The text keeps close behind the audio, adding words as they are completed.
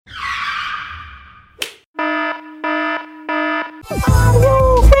Are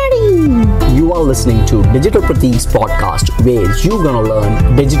you ready? You are listening to Digital Pratik's podcast, where you're gonna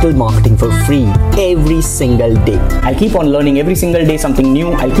learn digital marketing for free every single day. I'll keep on learning every single day something new.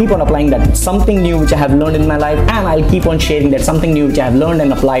 I'll keep on applying that something new which I have learned in my life, and I'll keep on sharing that something new which I have learned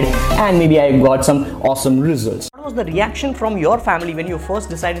and applied, and maybe I got some awesome results. What was the reaction from your family when you first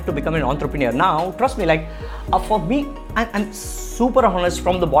decided to become an entrepreneur? Now, trust me, for me, I'm super honest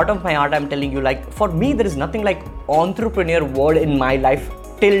from the bottom of my heart. I'm telling you, for me, there is nothing like entrepreneur word in my life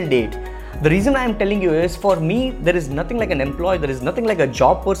till date. The reason I am telling you is, for me, there is nothing like an employee, there is nothing like a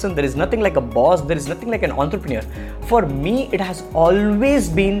job person, there is nothing like a boss, there is nothing like an entrepreneur. For me, it has always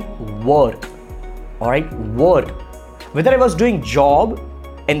been work. Alright, work. Whether I was doing job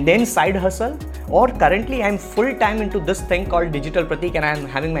and then side hustle, or currently I'm full time into this thing called Digital Pratik and I'm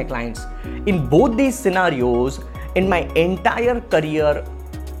having my clients. In both these scenarios, in my entire career,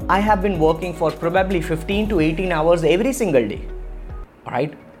 I have been working for probably 15 to 18 hours every single day.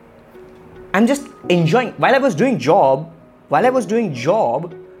 Alright. I'm just enjoying. While I was doing job, what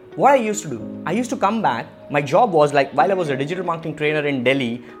I used to do, I used to come back. My job was while I was a digital marketing trainer in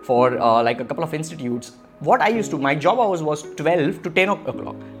Delhi for a couple of institutes. My job hours was 12 to 10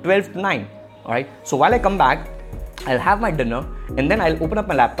 o'clock, 12 to 9. Alright. So while I come back, I'll have my dinner and then I'll open up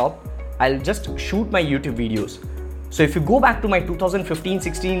my laptop. I'll just shoot my YouTube videos. So if you go back to my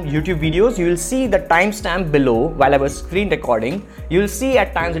 2015-16 YouTube videos, you will see the timestamp below while I was screen recording. You will see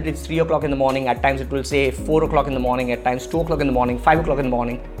at times it is 3 o'clock in the morning, at times it will say 4 o'clock in the morning, at times 2 o'clock in the morning, 5 o'clock in the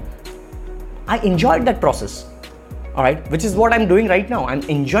morning. I enjoyed that process, alright, which is what I'm doing right now. I'm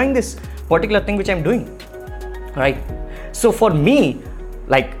enjoying this particular thing which I'm doing, right? So for me,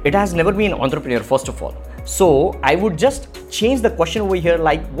 it has never been an entrepreneur, first of all. So I would just change the question over here,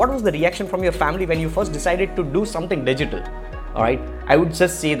 what was the reaction from your family when you first decided to do something digital? All right, I would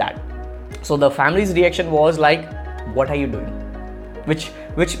just say that. So the family's reaction was what are you doing? Which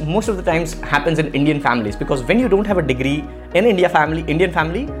most of the times happens in Indian families, because when you don't have a degree in Indian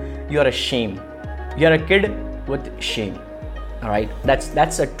family, you are a shame. You are a kid with shame. All right,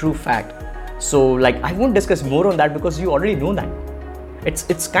 that's a true fact. So I won't discuss more on that because you already know that.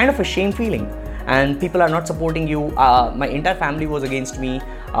 It's kind of a shame feeling. And people are not supporting you. My entire family was against me.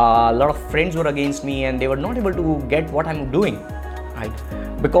 A lot of friends were against me, and they were not able to get what I'm doing, right?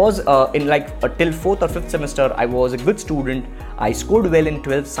 Because in till 4th or 5th semester, I was a good student. I scored well in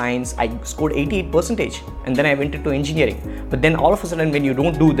 12th science. I scored 88%, and then I went into engineering. But then all of a sudden, when you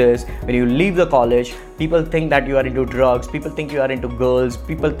don't do this, when you leave the college, people think that you are into drugs. People think you are into girls.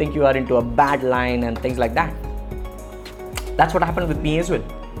 People think you are into a bad line and things like that. That's what happened with me as well.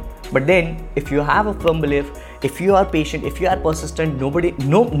 But then, if you have a firm belief, if you are patient, if you are persistent,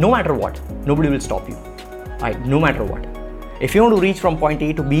 no matter what, nobody will stop you. Right? No matter what. If you want to reach from point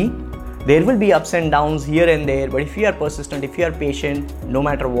A to B, there will be ups and downs here and there. But if you are persistent, if you are patient, no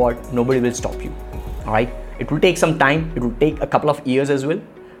matter what, nobody will stop you. All right? It will take some time. It will take a couple of years as well.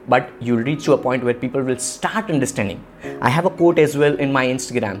 But you'll reach to a point where people will start understanding. I have a quote as well in my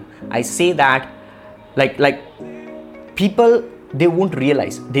Instagram. I say that, people, they won't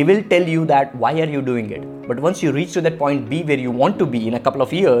realize. They will tell you that why are you doing it? But once you reach to that point B where you want to be in a couple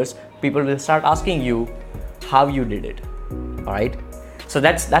of years, people will start asking you how you did it. All right. So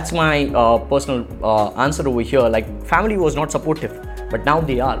that's my personal answer over here. Family was not supportive, but now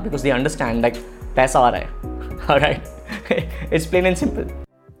they are, because they understand paisa aa raha hai. All right. It's plain and simple.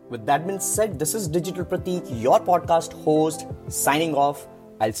 With that being said, this is Digital Pratik, your podcast host, signing off.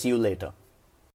 I'll see you later.